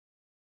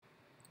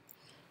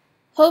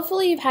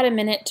Hopefully you've had a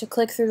minute to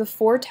click through the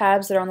 4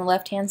 tabs that are on the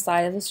left-hand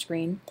side of the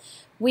screen.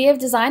 We have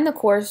designed the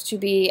course to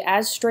be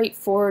as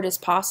straightforward as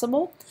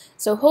possible,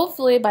 so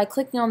hopefully by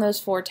clicking on those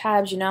 4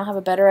 tabs you now have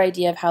a better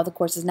idea of how the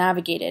course is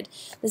navigated.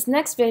 This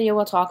next video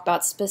will talk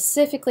about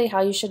specifically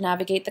how you should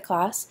navigate the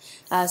class,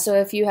 so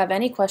if you have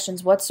any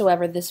questions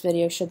whatsoever, this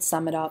video should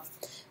sum it up.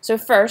 So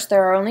first,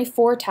 there are only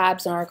 4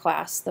 tabs in our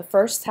class. The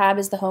first tab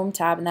is the Home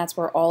tab, and that's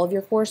where all of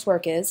your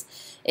coursework is.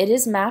 It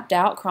is mapped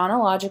out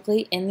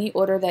chronologically in the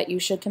order that you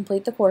should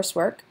complete the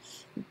coursework.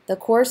 The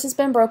course has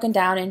been broken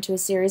down into a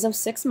series of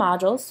 6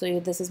 modules. So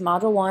this is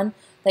Module 1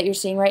 that you're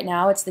seeing right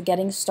now. It's the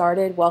Getting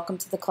Started, Welcome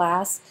to the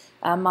Class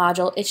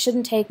module. It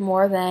shouldn't take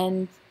more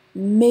than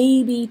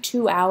maybe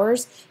 2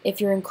 hours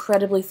if you're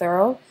incredibly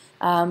thorough.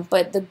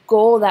 But the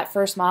goal of that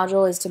first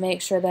module is to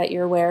make sure that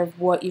you're aware of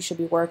what you should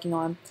be working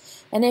on.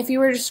 And if you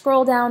were to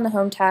scroll down the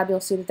Home tab,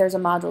 you'll see that there's a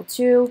Module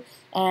 2,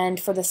 and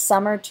for the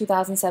summer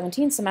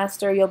 2017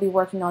 semester, you'll be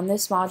working on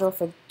this module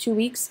for 2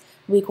 weeks,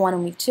 week 1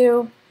 and week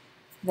 2.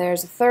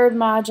 There's a 3rd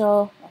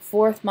module, a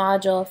 4th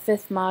module, a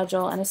 5th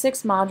module, and a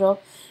 6th module,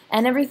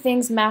 and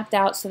everything's mapped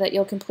out so that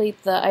you'll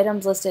complete the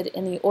items listed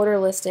in the order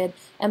listed,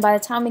 and by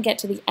the time we get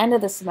to the end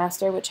of the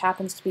semester, which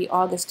happens to be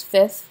August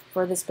 5th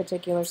for this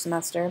particular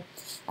semester,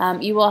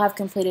 you will have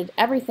completed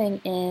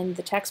everything in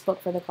the textbook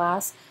for the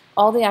class,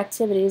 all the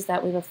activities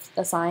that we've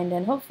assigned,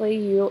 and hopefully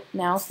you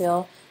now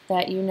feel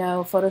that you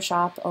know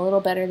Photoshop a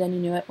little better than you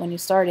knew it when you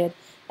started.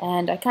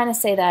 And I kind of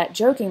say that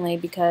jokingly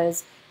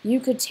because you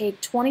could take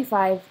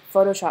 25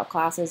 Photoshop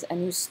classes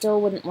and you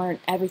still wouldn't learn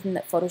everything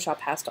that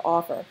Photoshop has to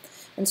offer.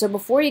 And so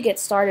before you get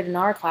started in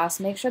our class,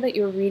 make sure that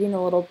you're reading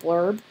a little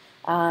blurb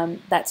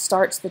that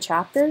starts the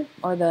chapter,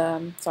 or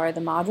the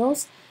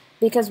modules,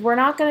 because we're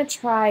not going to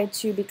try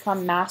to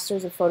become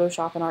masters of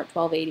Photoshop in ART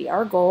 1280.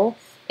 Our goal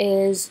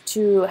is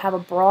to have a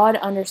broad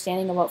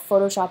understanding of what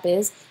Photoshop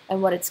is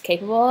and what it's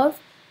capable of.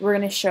 We're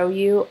going to show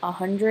you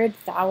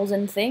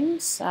 100,000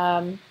 things,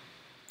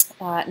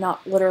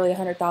 not literally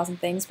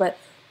 100,000 things, but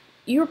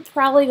you're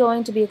probably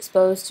going to be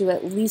exposed to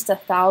at least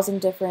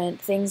 1,000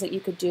 different things that you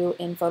could do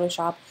in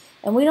Photoshop.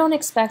 And we don't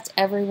expect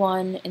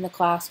everyone in the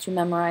class to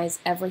memorize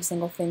every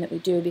single thing that we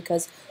do,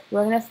 because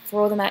we're going to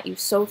throw them at you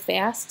so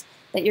fast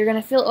that you're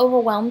going to feel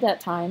overwhelmed at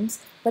times.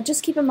 But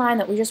just keep in mind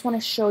that we just want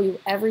to show you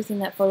everything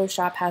that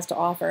Photoshop has to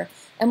offer.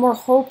 And we're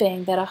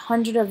hoping that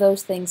 100 of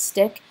those things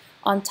stick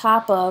on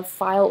top of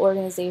file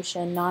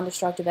organization,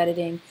 non-destructive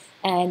editing,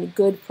 and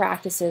good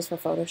practices for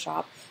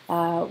Photoshop.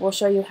 We'll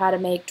show you how to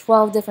make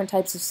 12 different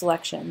types of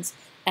selections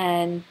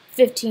and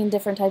 15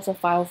 different types of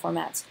file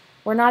formats.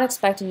 We're not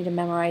expecting you to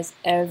memorize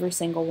every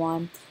single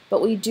one,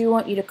 but we do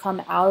want you to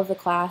come out of the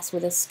class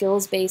with a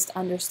skills-based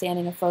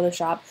understanding of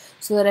Photoshop,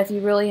 so that if you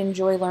really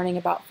enjoy learning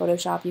about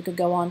Photoshop, you could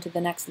go on to the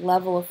next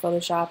level of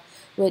Photoshop,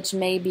 which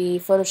may be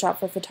Photoshop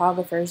for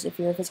photographers if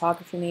you're a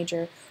photography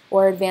major,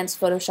 or advanced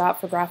Photoshop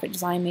for graphic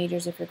design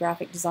majors if you're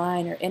graphic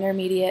design, or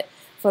intermediate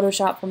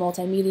Photoshop for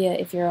multimedia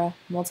if you're a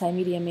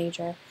multimedia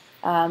major.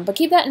 But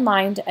keep that in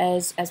mind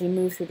as we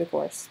move through the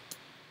course.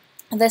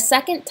 The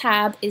second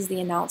tab is the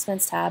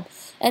Announcements tab,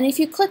 and if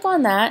you click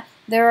on that,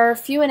 there are a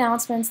few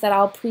announcements that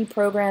I'll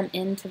pre-program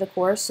into the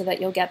course so that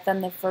you'll get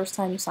them the first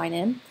time you sign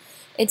in.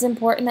 It's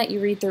important that you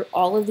read through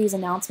all of these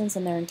announcements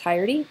in their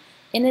entirety.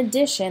 In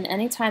addition,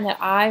 anytime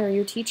that I or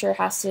your teacher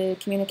has to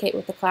communicate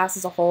with the class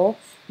as a whole,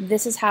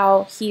 this is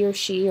how he or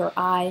she or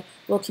I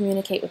will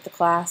communicate with the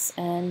class.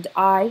 And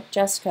I,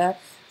 Jessica,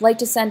 like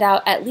to send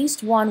out at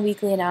least one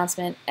weekly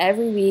announcement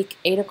every week,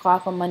 8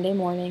 o'clock on Monday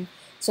morning,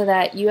 so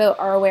that you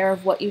are aware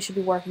of what you should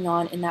be working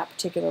on in that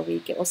particular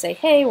week. It will say,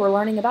 hey, we're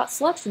learning about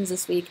selections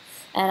this week,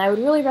 and I would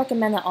really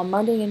recommend that on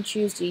Monday and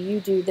Tuesday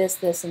you do this,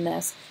 this, and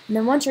this. And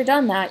then once you're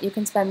done that, you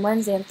can spend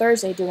Wednesday and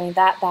Thursday doing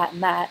that, that,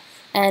 and that,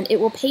 and it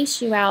will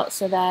pace you out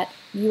so that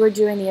you are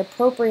doing the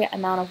appropriate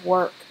amount of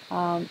work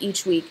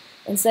each week.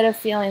 Instead of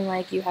feeling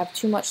like you have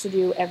too much to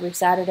do every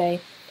Saturday,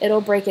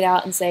 it'll break it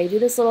out and say, do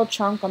this little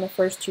chunk on the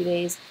first 2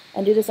 days,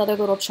 and do this other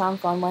little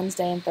chunk on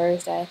Wednesday and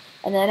Thursday.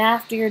 And then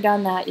after you're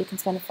done that, you can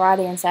spend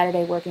Friday and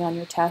Saturday working on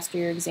your test or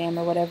your exam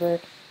or whatever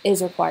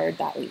is required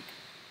that week.